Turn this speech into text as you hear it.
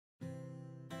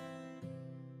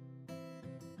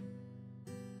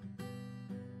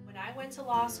I went to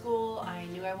law school. I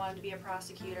knew I wanted to be a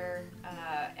prosecutor.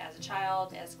 As a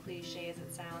child, as cliche as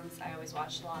it sounds, I always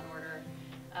watched Law and Order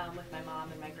with my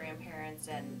mom and my grandparents,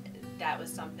 and that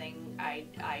was something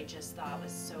I just thought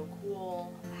was so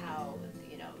cool, how,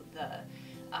 you know, the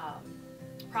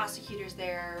prosecutors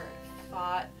there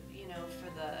fought, you know, for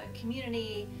the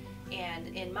community. And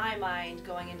in my mind,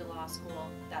 going into law school,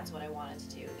 that's what I wanted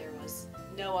to do. There was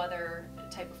no other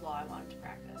type of law I wanted to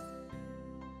practice.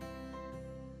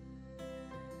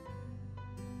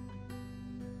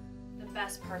 The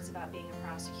best parts about being a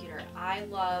prosecutor, I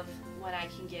love when I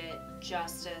can get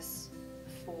justice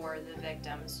for the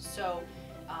victims. So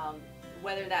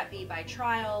whether that be by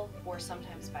trial or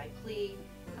sometimes by plea,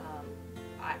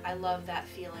 I love that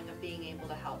feeling of being able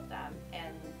to help them.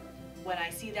 And when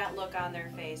I see that look on their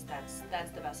face, that's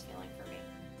the best feeling for me.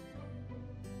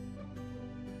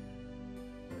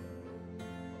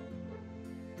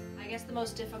 I guess the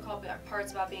most difficult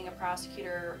parts about being a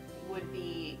prosecutor would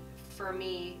be, for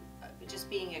me, just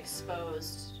being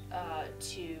exposed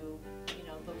to, you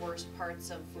know, the worst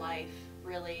parts of life,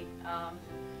 really.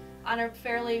 On a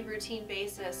fairly routine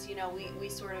basis, you know, we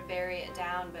sort of bury it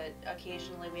down, but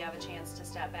occasionally we have a chance to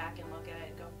step back and look at it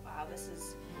and go, wow, this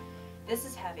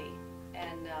is heavy,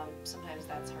 and sometimes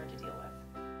that's hard to deal with.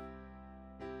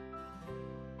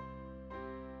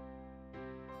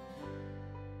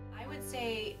 I would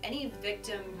say any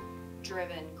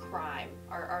victim-driven crime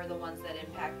are the ones that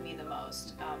impact me the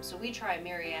most. So we try a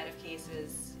myriad of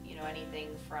cases, you know,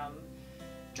 anything from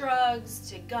drugs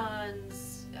to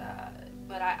guns,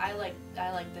 but I like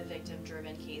the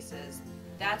victim-driven cases.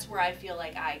 That's where I feel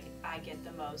like I get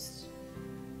the most,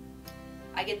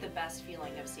 I get the best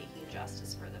feeling of seeking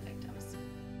justice for the victims.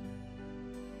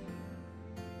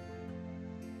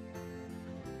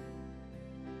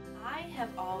 I have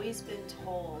always been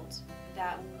told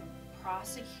that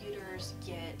prosecutors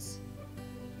get,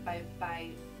 by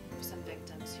some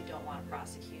victims who don't want to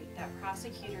prosecute, that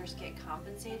prosecutors get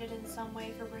compensated in some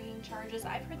way for bringing charges.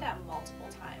 I've heard that multiple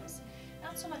times.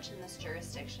 Not so much in this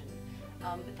jurisdiction,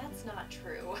 but that's not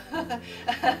true.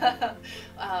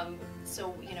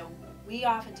 So, you know, we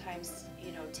oftentimes,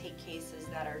 you know, take cases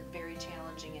that are very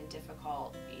challenging and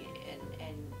difficult,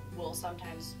 and we'll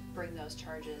sometimes bring those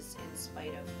charges in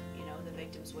spite of, you know, the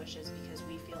victim's wishes, because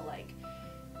we feel like,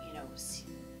 you know,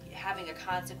 having a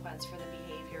consequence for the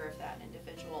behavior of that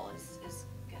individual is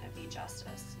going to be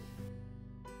justice.